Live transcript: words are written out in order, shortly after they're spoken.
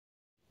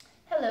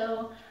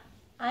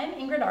I'm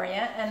Ingrid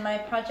Arya, and my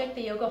project,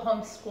 the Yoga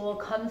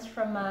Homeschool, comes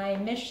from my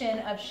mission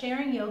of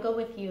sharing yoga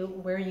with you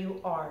where you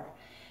are.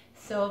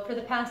 So for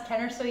the past 10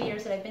 or so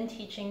years that I've been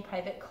teaching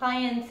private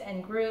clients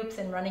and groups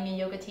and running a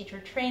yoga teacher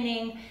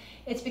training,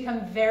 it's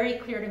become very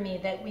clear to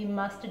me that we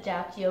must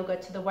adapt yoga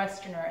to the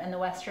Westerner and the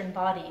Western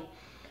body.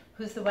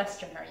 Who's the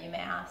Westerner, you may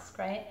ask,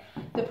 right?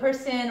 The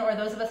person or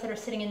those of us that are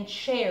sitting in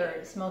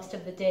chairs most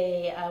of the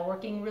day,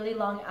 working really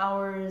long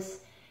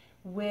hours,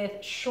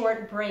 with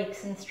short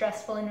breaks in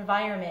stressful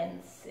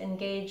environments,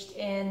 engaged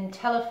in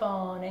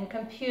telephone and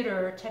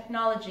computer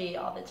technology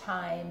all the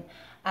time,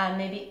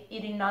 maybe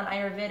eating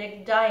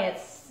non-Ayurvedic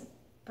diets,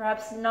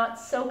 perhaps not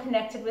so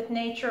connected with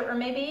nature, or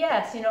maybe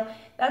yes,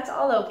 that's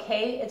all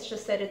okay. It's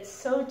just that it's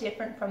so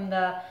different from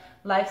the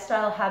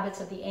lifestyle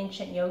habits of the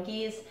ancient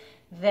yogis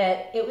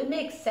that it would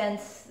make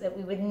sense that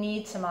we would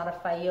need to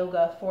modify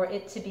yoga for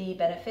it to be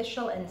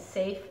beneficial and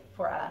safe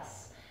for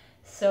us.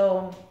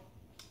 So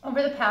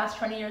over the past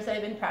 20 years that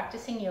I've been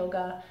practicing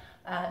yoga,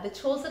 the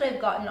tools that I've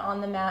gotten on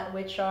the mat,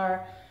 which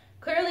are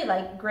clearly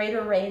like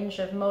greater range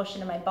of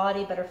motion in my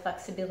body, better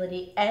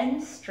flexibility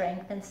and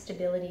strength and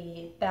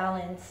stability,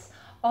 balance,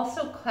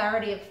 also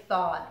clarity of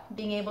thought,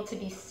 being able to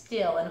be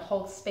still and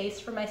hold space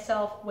for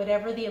myself,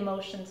 whatever the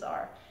emotions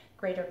are,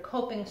 greater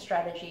coping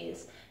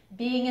strategies,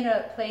 being in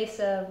a place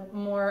of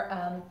more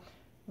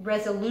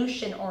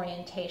resolution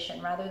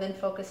orientation rather than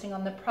focusing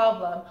on the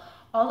problem.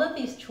 All of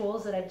these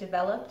tools that I've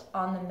developed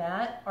on the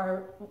mat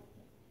are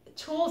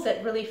tools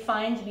that really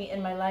find me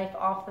in my life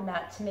off the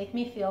mat to make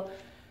me feel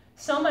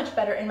so much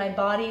better in my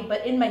body,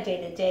 but in my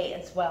day-to-day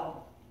as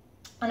well.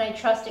 And I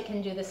trust it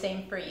can do the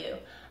same for you.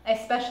 I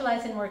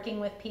specialize in working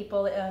with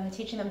people,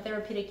 teaching them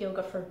therapeutic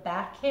yoga for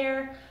back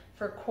care,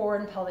 for core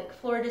and pelvic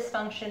floor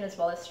dysfunction, as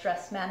well as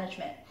stress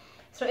management.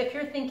 So if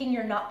you're thinking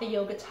you're not the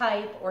yoga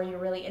type, or you're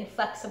really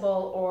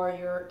inflexible, or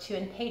you're too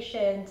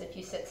impatient, if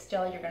you sit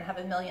still, you're going to have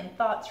a million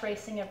thoughts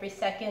racing every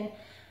second,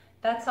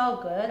 that's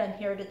all good. I'm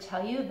here to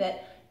tell you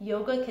that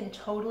yoga can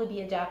totally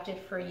be adapted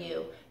for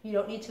you. You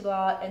don't need to go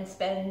out and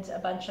spend a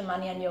bunch of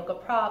money on yoga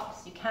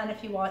props. You can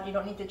if you want. You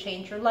don't need to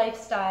change your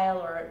lifestyle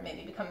or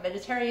maybe become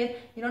vegetarian.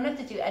 You don't have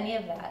to do any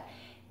of that.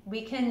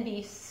 We can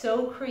be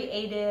so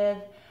creative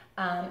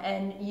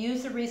and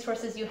use the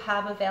resources you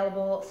have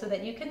available so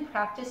that you can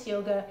practice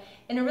yoga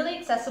in a really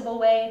accessible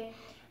way,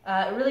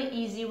 a really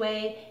easy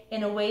way,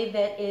 in a way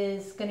that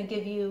is going to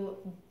give you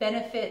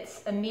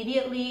benefits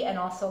immediately and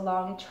also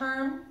long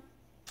term,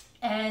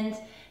 and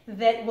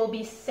that will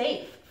be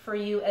safe for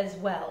you as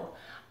well.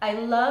 I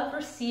love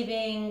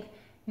receiving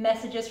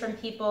messages from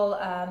people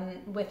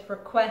with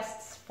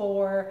requests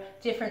for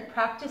different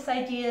practice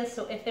ideas.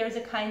 So if there's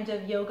a kind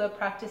of yoga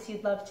practice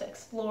you'd love to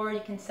explore,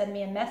 you can send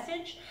me a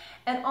message.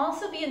 And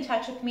also be in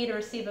touch with me to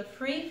receive a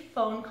free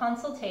phone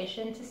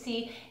consultation to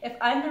see if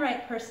I'm the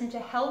right person to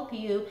help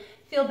you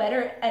feel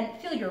better and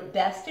feel your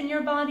best in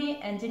your body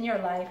and in your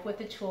life with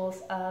the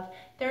tools of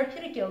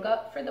therapeutic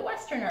yoga for the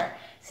Westerner.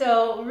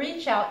 So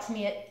reach out to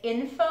me at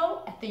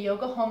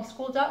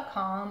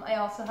info@theyogahomeschool.com. I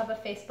also have a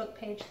Facebook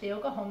page, The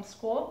Yoga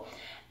Homeschool,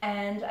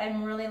 and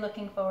I'm really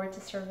looking forward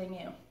to serving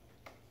you.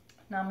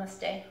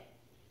 Namaste.